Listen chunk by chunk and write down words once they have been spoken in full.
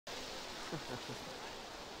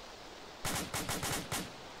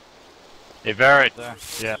Hey, Vherid.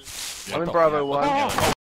 Yeah. I'm in Bravo 1.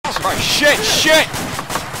 Oh, shit!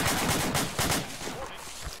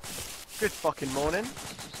 Good fucking morning.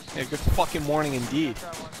 Yeah, good fucking morning indeed.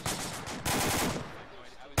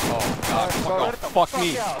 Oh god, fuck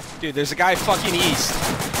me. Dude, there's a guy fucking east.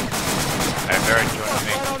 Hey, Vherid joining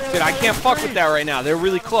me. Dude, I can't fuck with that right now. They're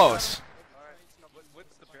really close.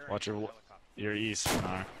 Watch your east.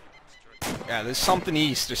 Yeah, there's something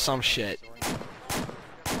east or some shit.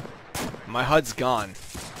 My HUD's gone.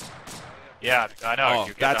 Yeah, I know. Oh,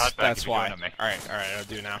 you get the HUD back that's if you why. join me. Alright, I'll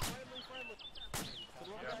do now.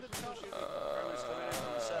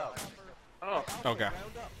 Okay.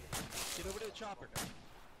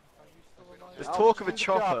 There's talk of a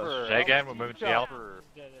chopper. Say again, we're moving to the Alpha.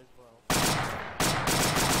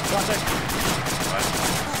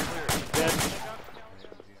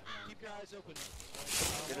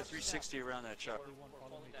 Get a 360 around that chopper.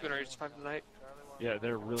 Good, are you fine tonight? Yeah,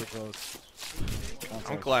 they're really close.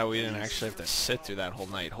 I'm glad we didn't actually have to sit through that whole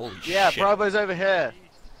night. Holy shit. Yeah, Bravo's over here.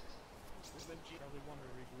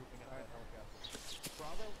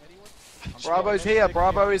 Bravo's here.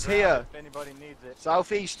 Bravo is here. If anybody needs it.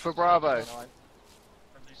 Southeast for Bravo.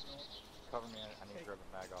 Cover me, I need to grab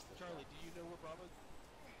a mag off this. Charlie, do you know where Bravo's?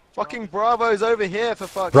 Fucking Bravo's over here for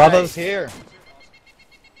fuck's Bravo's sake. here.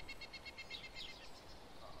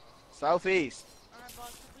 Southeast.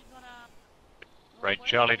 Right,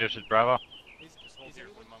 Charlie, this is Bravo.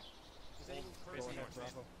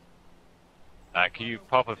 Can you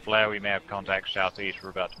pop a flare? We may have contact southeast. We're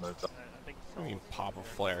about to move up. I mean, pop a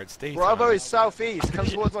flare. It's daytime. Bravo is southeast. Come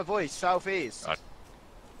towards my voice. Southeast.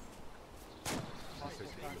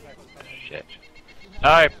 Shit.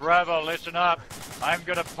 Alright, Bravo, listen up. I'm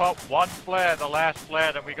gonna pop one flare, the last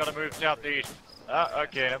flare, then we gotta move southeast.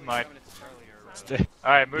 Okay, never mind.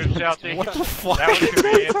 Alright, move southeast. What the fuck? That was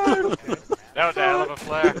convenient. That was a hell of a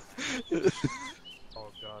flare.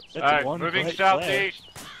 Oh god. Alright, moving southeast.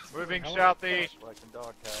 Moving southeast.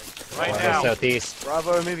 Right now. Southeast.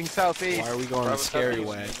 Bravo moving southeast. Why are we going the scary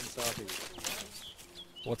way?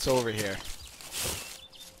 What's over here?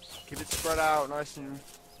 Keep it spread out, nice and.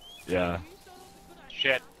 Yeah.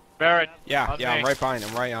 Shit. Barrett. Yeah, I'm right behind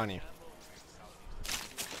him, right on you.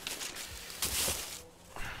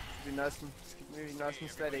 Keep moving nice and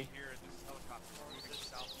steady.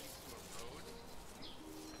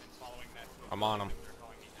 I'm on him.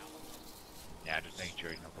 Yeah, just making sure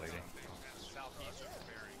he's not bleeding.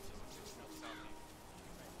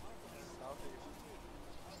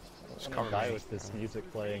 Just cover me with this music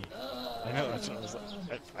playing. I know, that's what I was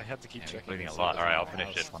like. I had to keep checking. Bleeding a lot. Alright, I'll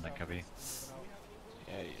finish this one then, Cubby.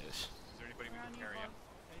 Yeah, he is.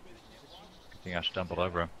 Good thing I stumbled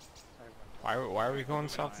over him. Why are we going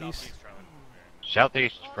southeast?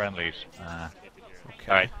 Southeast friendlies.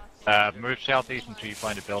 Okay. Alright, move southeast until you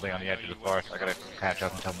find a building on the edge of the forest. I gotta catch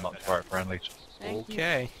up and tell them not to fire at friendlies.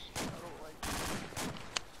 Okay.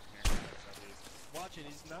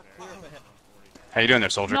 How you doing there,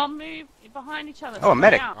 soldier? Not move behind each other. Oh, a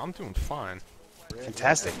medic. I'm doing fine.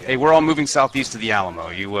 Fantastic. Hey, we're all moving southeast to the Alamo.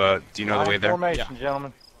 You, do you know the way there? Formation,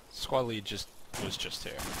 gentlemen. Squad lead was just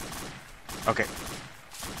here. Okay.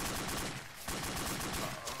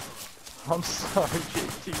 I'm sorry,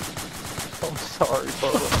 JT. I'm sorry,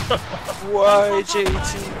 brother. Why,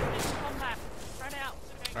 JT?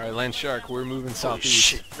 Alright, Land Shark, we're moving southeast.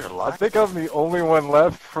 Shit, I think I'm the only one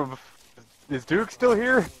left from... Is Duke still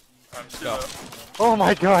here? I'm still. Oh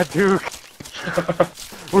my god, Duke!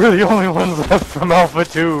 We're the only ones left from Alpha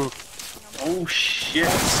 2. Oh shit!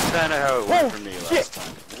 That's kinda how it went for me last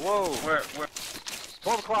time. Whoa! Where?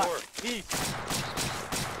 12 o'clock, east.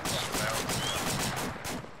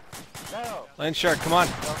 No. Land Shark, come on.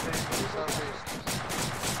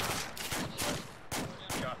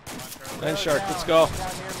 Land Shark, let's go.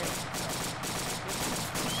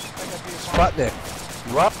 Sputnik.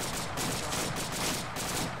 You up?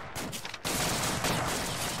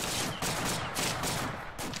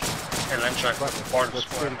 Hey, Lemchak, part of the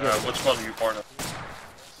squad. What squad are you part of?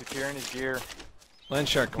 Securing his gear. Land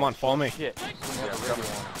Shark, come on, follow me. Shit.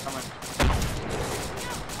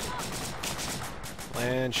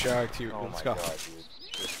 Land Shark, to your, Oh let's my go. god, dude.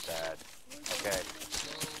 This is bad. Okay.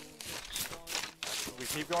 We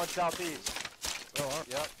keep going southeast.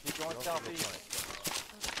 Yep, keep going southeast.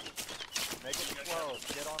 Make it slow.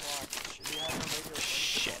 Get online. We have no radio.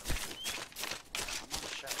 Shit.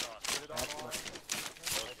 Get it online.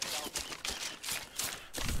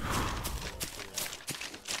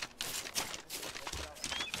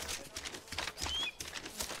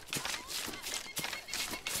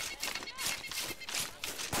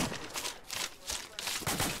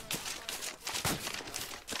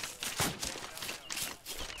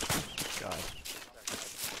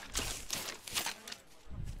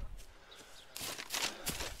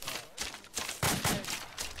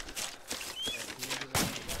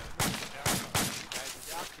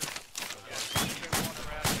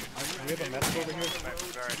 we have a medic over here?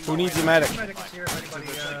 Who needs a medic?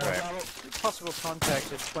 Possible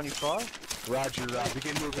contact at 25. Roger,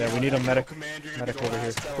 begin moving. Yeah, we need a medic. Commander, you're Medic gonna go over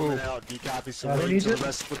last here. element out. Do you copy? So who wait needs till it? the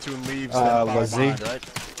rest of the platoon leaves. Lazzie.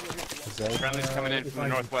 Friendly's coming in from the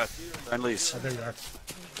northwest. Friendlies. There you are.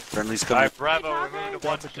 Friendlies coming. Alright, Bravo, we're moving to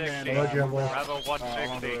Delta 160. Commander. Roger, well, Bravo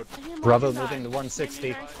 160. Bravo moving to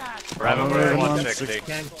 160. Bravo moving 160.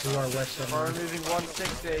 Tank to our west We're side. moving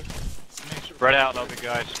 160. Spread out, love you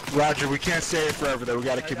guys. Roger, we can't stay here forever though. We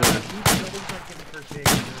gotta keep moving.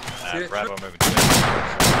 Bravo moving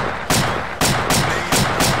 60.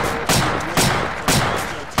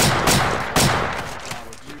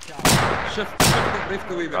 Lift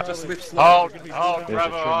the wheel, just lift slow. Hold,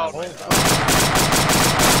 Bravo, hold.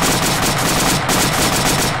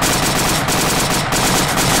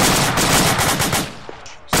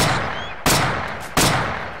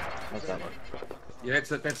 Yeah,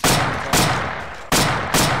 that's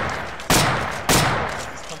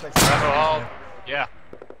Bravo, hold. Yeah.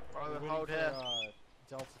 Hold here.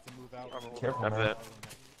 Careful, After man. that.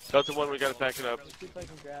 Delta 1, we gotta pack it up.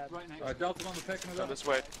 Delta 1, we're picking it Down up. this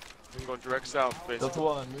way. We're going direct south, basically.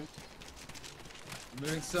 1.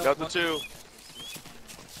 Moving south. Delta 2.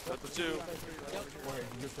 Delta 2.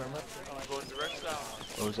 Going direct south.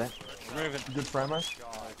 What was that? Moving. Good primer?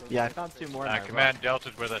 Yeah, I found 2 more. Command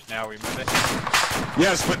Delta's with us now, we move it.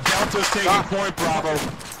 Yes, but Delta's taking point, Bravo.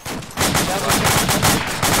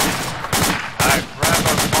 Alright,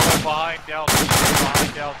 Bravo, follow behind Delta, follow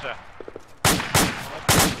behind Delta.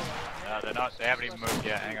 No, they're not, they haven't even moved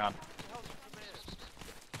yet, hang on.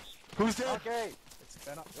 Who's there? Okay.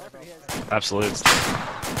 Absolute.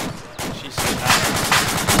 She's sitting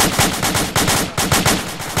out.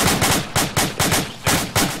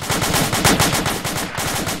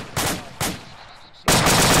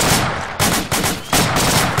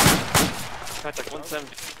 Contact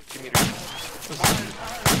 170 meters.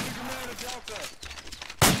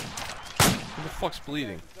 Who the fuck's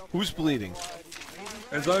bleeding? Who's bleeding?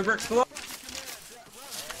 Is Obrecht still up?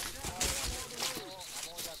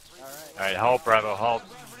 Alright, hold, Bravo, hold.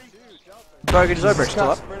 Target is over,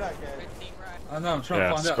 still up. I know, I'm trying Yeah,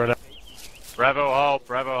 to find spread out. out.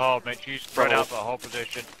 Bravo, hold. Make sure you spread out the whole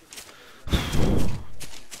position.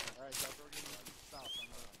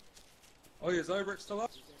 Oh, yeah, is Obrecht still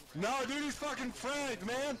up? No, dude, he's fucking fragged,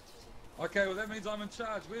 man. Okay, well that means I'm in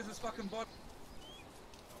charge. Where's this fucking bot?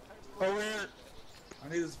 Over here. I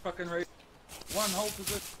need this fucking race. One hold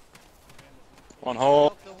position. One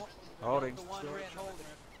hole. Holding.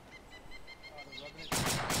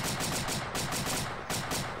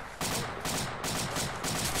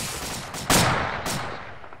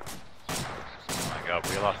 Oh my god,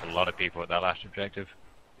 we lost a lot of people at that last objective.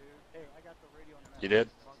 You did?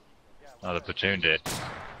 No, the platoon did.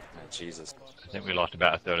 Jesus. I think we lost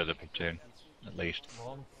about a third of the platoon, at least.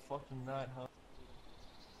 Long fucking night, huh?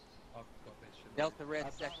 Delta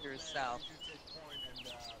Red sector is south.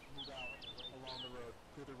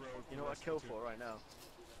 You know what? Kill for right now.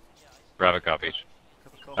 Bravo copies.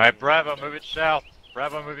 Alright, Bravo, move it south.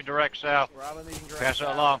 Bravo moving direct south. Bravo moving direct Pass it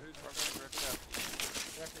south. along.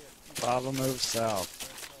 Bravo move south.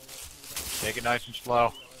 Take it nice and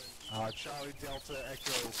slow. Charlie Delta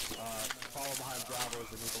Echo, follow behind Bravo as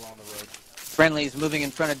they move along the road. Friendlies moving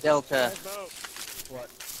in front of Delta. What?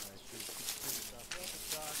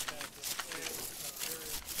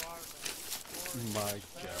 My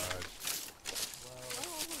god.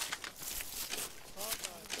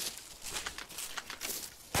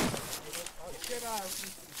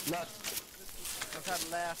 I've had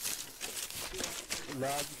left.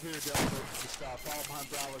 Loud, here, Delta. Just follow behind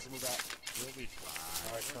Bravo as they move out. We'll be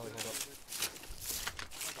fine. Alright, Charlie, hold up.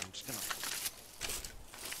 I'm just gonna.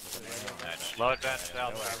 Slow advance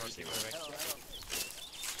south, Bravo, keep moving.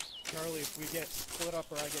 Charlie, if we get split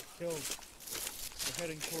up or I get killed, we're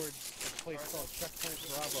heading towards a place called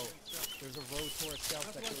Ch.2 Bravo. There's a road to our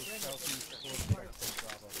south that goes southeast towards Ch.2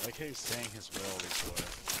 Bravo. I like how he's saying his will before.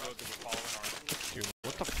 Dude,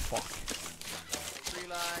 what the fuck?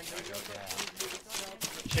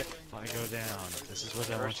 If I go down, this is what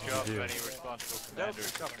I want First you job to do. of any responsible commander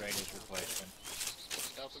is to train his replacement.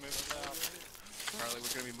 Delta moving south. Charlie,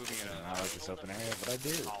 we're gonna be moving in I don't like this open area, but I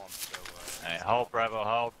do. column, so Alright, hold, Bravo,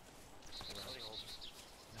 hold.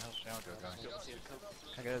 How's sound going?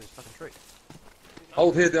 I got this fucking tree.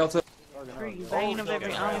 Hold here, Delta. Tree, bane of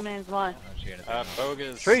every army man's life. I don't see anything.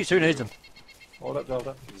 Bogus. Trees, who needs them? Hold up,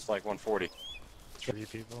 Delta. He's like 140. 3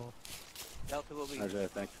 people. Delta will be. I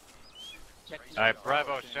think. Alright,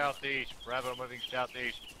 Bravo southeast. Bravo moving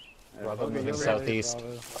southeast. Bravo moving southeast.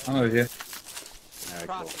 I'm over here.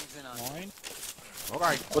 Crossings in on.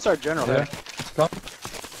 Alright, what's our general Yeah. there?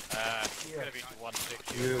 gonna be to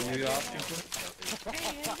 160. You asking for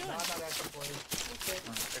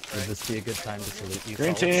Would this be a good time to salute you?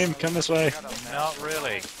 Green fellas? team, come this way. Not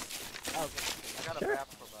really. Sure.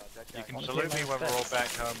 You can salute me when we're all back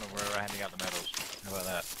home and we're handing out the medals. How about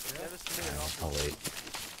that? I'll wait.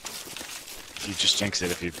 You just jinx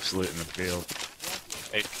it if you salute in the field.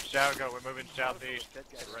 Hey, Sargo, we're moving southeast.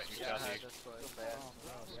 Directing southeast.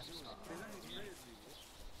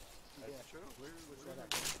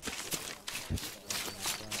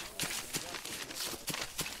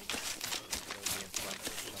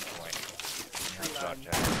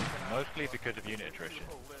 Mostly because of unit attrition.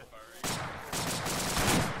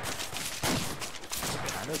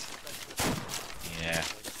 Yeah.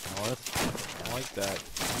 I like that.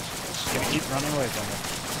 Just gonna keep running away from it.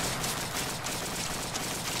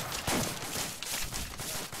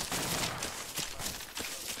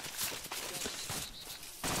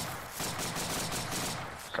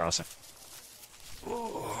 Crossing.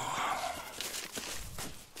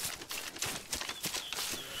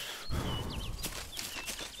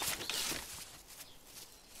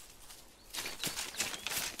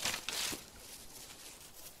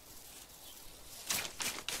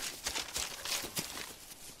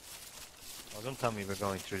 Oh, don't tell me we're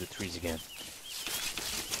going through the trees again.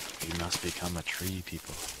 You must become a tree,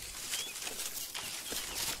 people.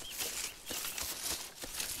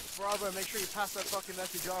 Bravo, make sure you pass that fucking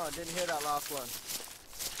message on. Didn't hear that last one.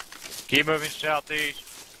 Keep moving southeast.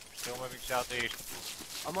 Still moving southeast.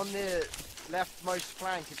 I'm on the leftmost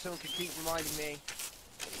flank. If someone could keep reminding me.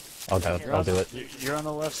 I'll do it. You're on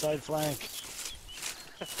the left side flank.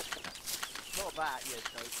 Not that, yeah,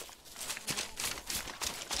 Coach.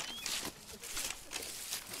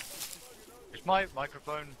 Is my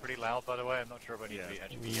microphone pretty loud, by the way? I'm not sure if I need to be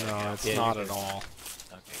actually. No, it's not at all.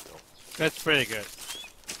 Okay, cool. That's pretty good.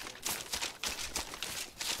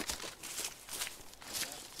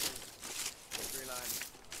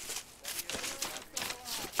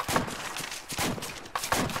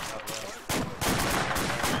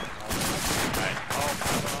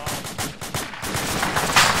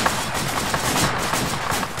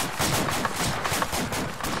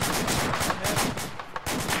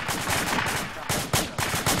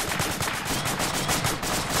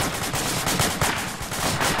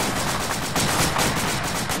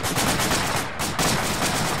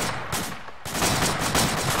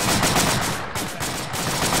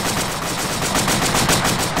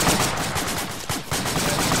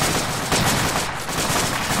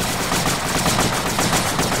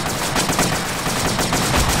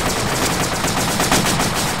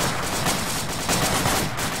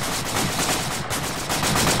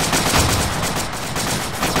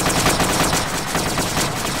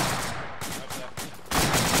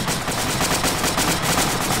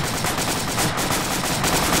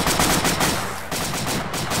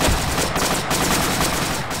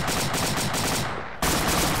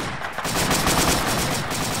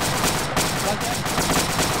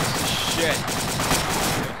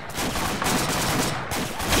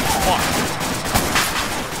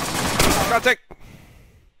 Contact!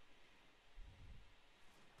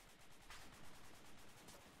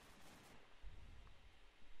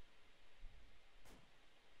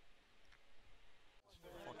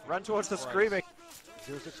 Run towards the screaming.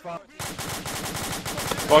 065.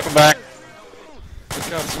 Welcome back.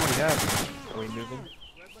 Look out, somebody had. Are we moving?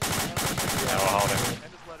 Yeah, we'll hold him.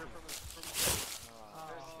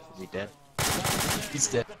 Is he dead? He's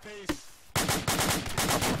dead.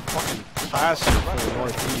 Fucking classic for the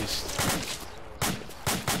northeast.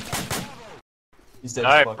 He's dead.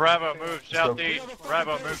 Alright, Bravo, move southeast.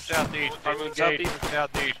 Bravo, move southeast. Disengage, move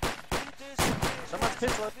southeast. Someone's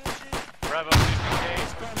pistol. Bravo,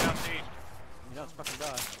 disengage, move southeast. You don't fucking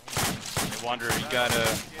die. Hey, Wanderer, you got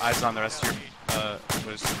eyes on the rest of your,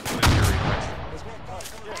 what is Yuri?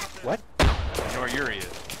 What? You know where Yuri is.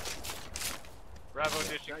 Bravo,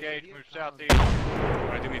 disengage, move southeast.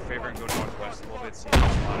 Want to do me a favor and go northwest a little bit, see if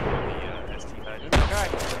there's a lot of the ST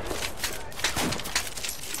HUD.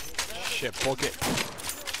 Shit, book it.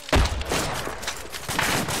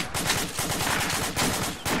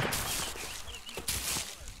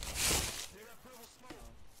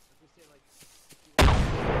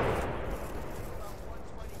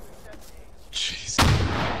 Jeez.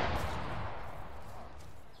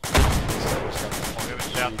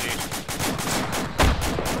 Moving southeast.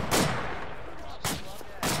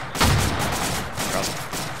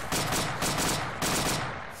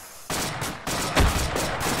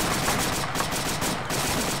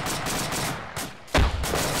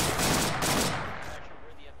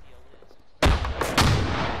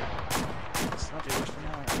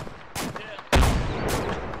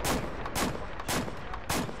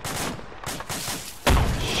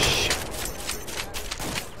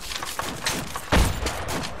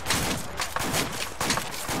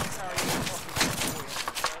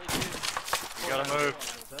 move.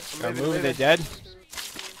 Gotta move, they dead?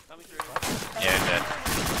 Yeah, dead.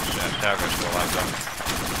 Tower's still alive though.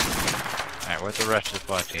 Alright, where's the rest of the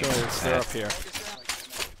SWAT team? Good, they're up here.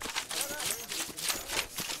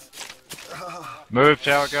 Move,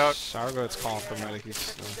 Tower Goat. Tower Goat's calling for medic.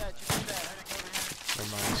 He's never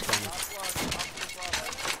mind, he's coming.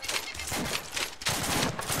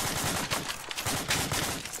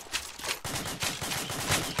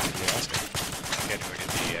 Getting rid of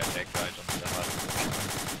the dead guys on the left.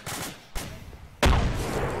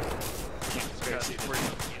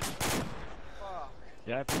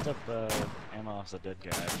 Yeah, I picked up ammo off the dead guy.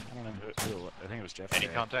 I don't know who I think it was Jeff. Any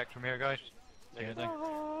contact from here, guys? Anything?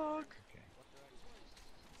 Go.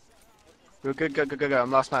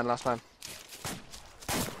 I'm last man. Alright,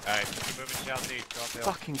 keep moving southeast. Drop hill.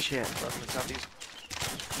 Fucking shit. Moving southeast.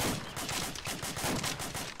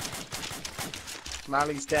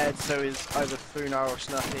 Mali's dead, so is either Funar or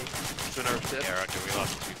Snuffy. Funar's dead? Yeah, okay, we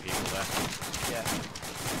lost 2 people there. Yeah.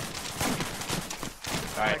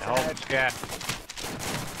 Alright, hold and scan.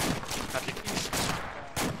 I think he's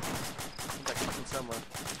somewhere.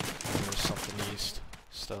 There's something east,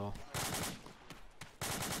 still.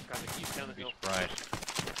 Be surprised.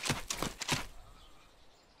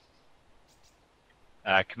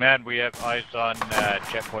 Command, we have eyes on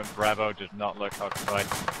checkpoint Bravo. Does not look occupied.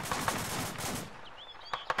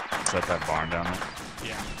 Is that that barn down there?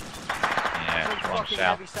 Yeah. Yeah, it's one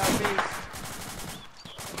south.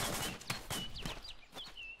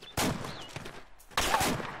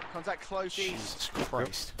 Contact close east. Jesus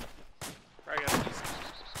Christ.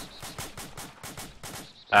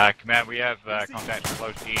 Command, we have contact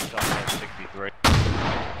close east on 63.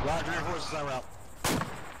 Roger, your horses are out.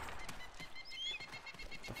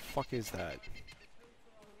 The fuck is that?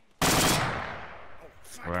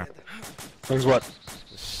 Where? Things what?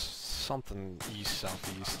 There's something east,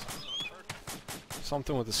 southeast.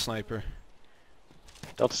 Something with a sniper.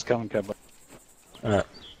 Delta's coming, Cowboy. Alright.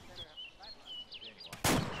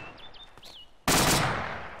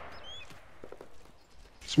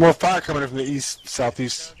 There's more fire coming in from the east,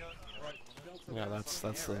 southeast. Yeah, that's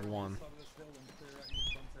the one.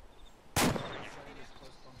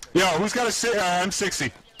 Yo, who's got a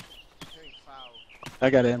M60? I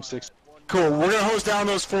got an M60. Cool, we're gonna hose down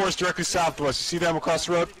those forests directly south to us. You see them across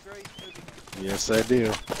the road? Yes, I do.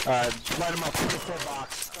 Alright, light them up. Give me a full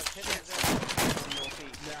box.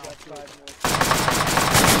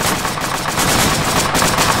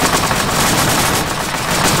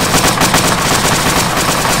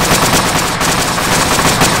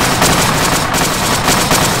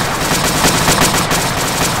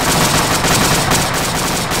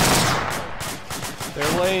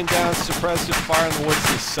 They're laying down suppressive fire in the woods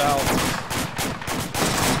to the south.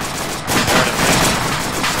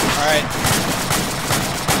 Alright.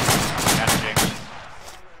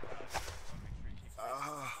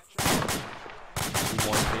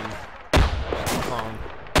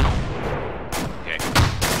 Okay.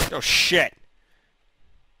 Oh shit!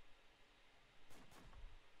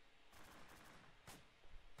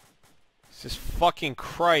 Jesus fucking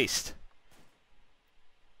Christ.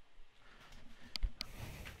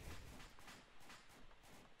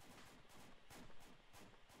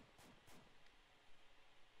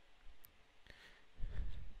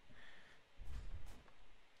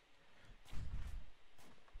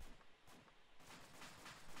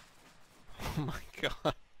 Oh my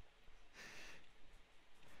god.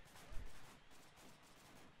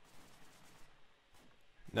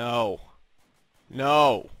 No.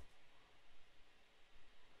 No.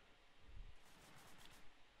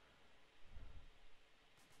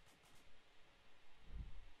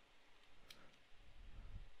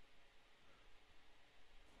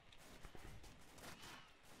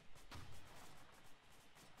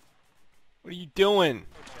 What are you doing?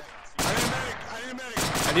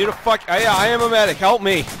 I need a fuck. Yeah, I am a medic. Help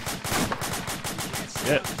me.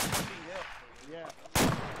 Yeah.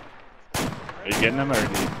 Are you getting them or do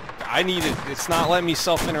you? I need it. It's not letting me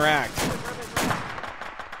self-interact.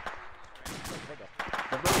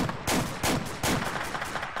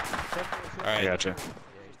 Alright. I gotcha.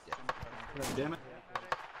 Damn it.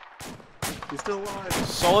 He's still alive.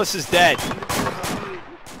 Solus is dead.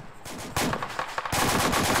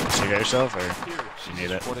 Did you get yourself or you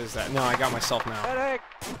need it? What is that? No, I got myself now.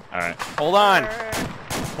 Alright. Hold on.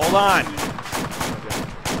 Hold on.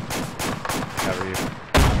 Cover you.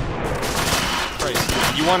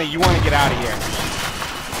 Christ, you wanna get out of here.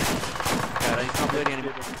 God, he's not bleeding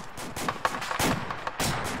anymore.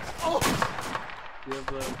 Oh! You have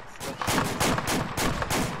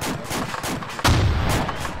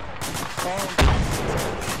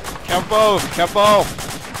Capo! Capo!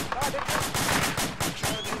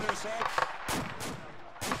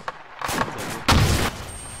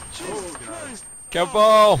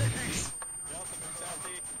 Kevbo!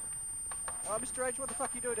 Oh, Mr. H, what the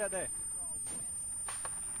fuck are you doing down there?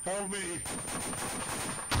 Help me.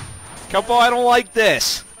 Kevbo, I don't like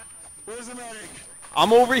this. Where's the medic?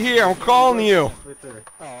 I'm over here. I'm calling you.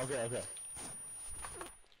 Oh, okay.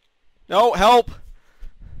 No, help.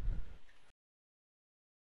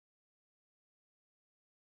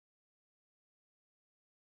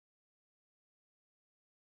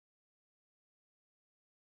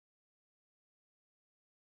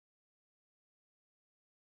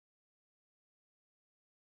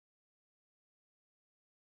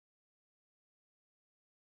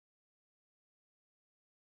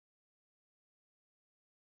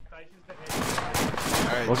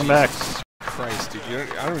 Right, Welcome back. Christ, dude,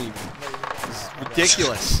 I don't even. This is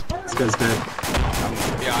ridiculous. This guy's dead.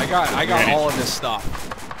 Yeah, I got all of this stuff.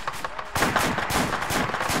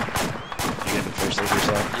 You get the first aid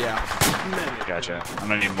yourself? Yeah. Gotcha. I'm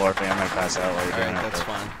gonna need more, I might pass out while you're doing Alright, it. that's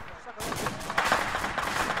fine.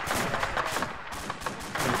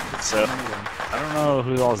 So, I don't know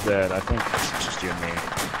who all's dead. I think it's just you and me.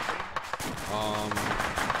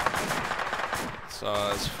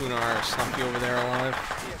 Is Funar or Snuffy over there alive?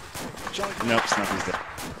 Nope, Snuffy's dead.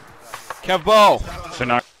 Kevbo!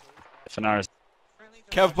 Finar's.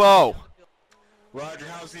 Kevbo! Roger,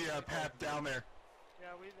 how's the path down there?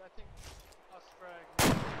 Yeah, I think us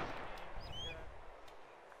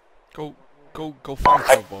Go find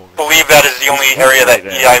Kevbo. I believe that is the only area that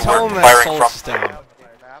EI were firing from.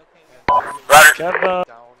 Roger. Kevbo!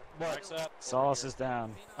 Solace is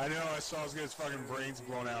down. I know, I saw his fucking brains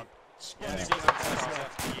blown out. ShackTac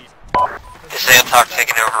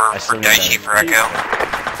taking over for Daichi for Echo.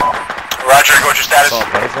 Roger, what's your status? I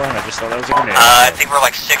just saw that was a grenade. I think we're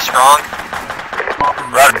like 6 strong.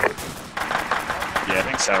 Roger. Yeah, I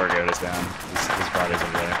think Sourgoat is down. His body's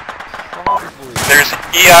over there. There's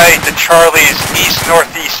EI to Charlie's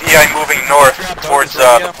east-northeast, EI moving north towards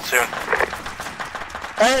the platoon.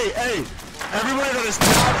 Hey! Everybody that is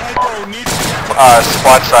not Echo needs to get to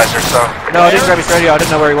Squad size or so. No, I didn't grab his radio. I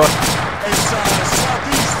didn't know where he was. It's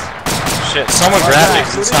southeast. Shit, someone grabbed me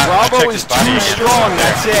 'cause it's not. Bravo is too strong,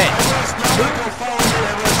 that's it.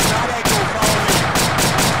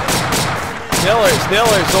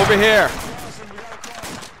 Nillers, over here.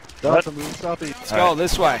 Delta, move southeast. Let's go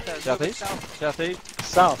this way. Southeast? Southeast?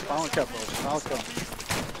 South, follow Kevbo. Follow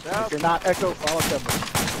Kevbo. If you're not Echo, follow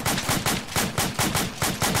Kevbo.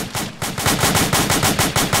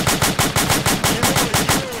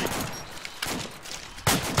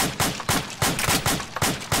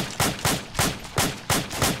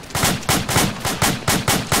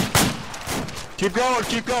 Keep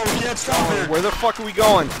going, we can't stop here. Where the fuck are we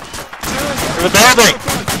going? To the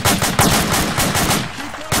building!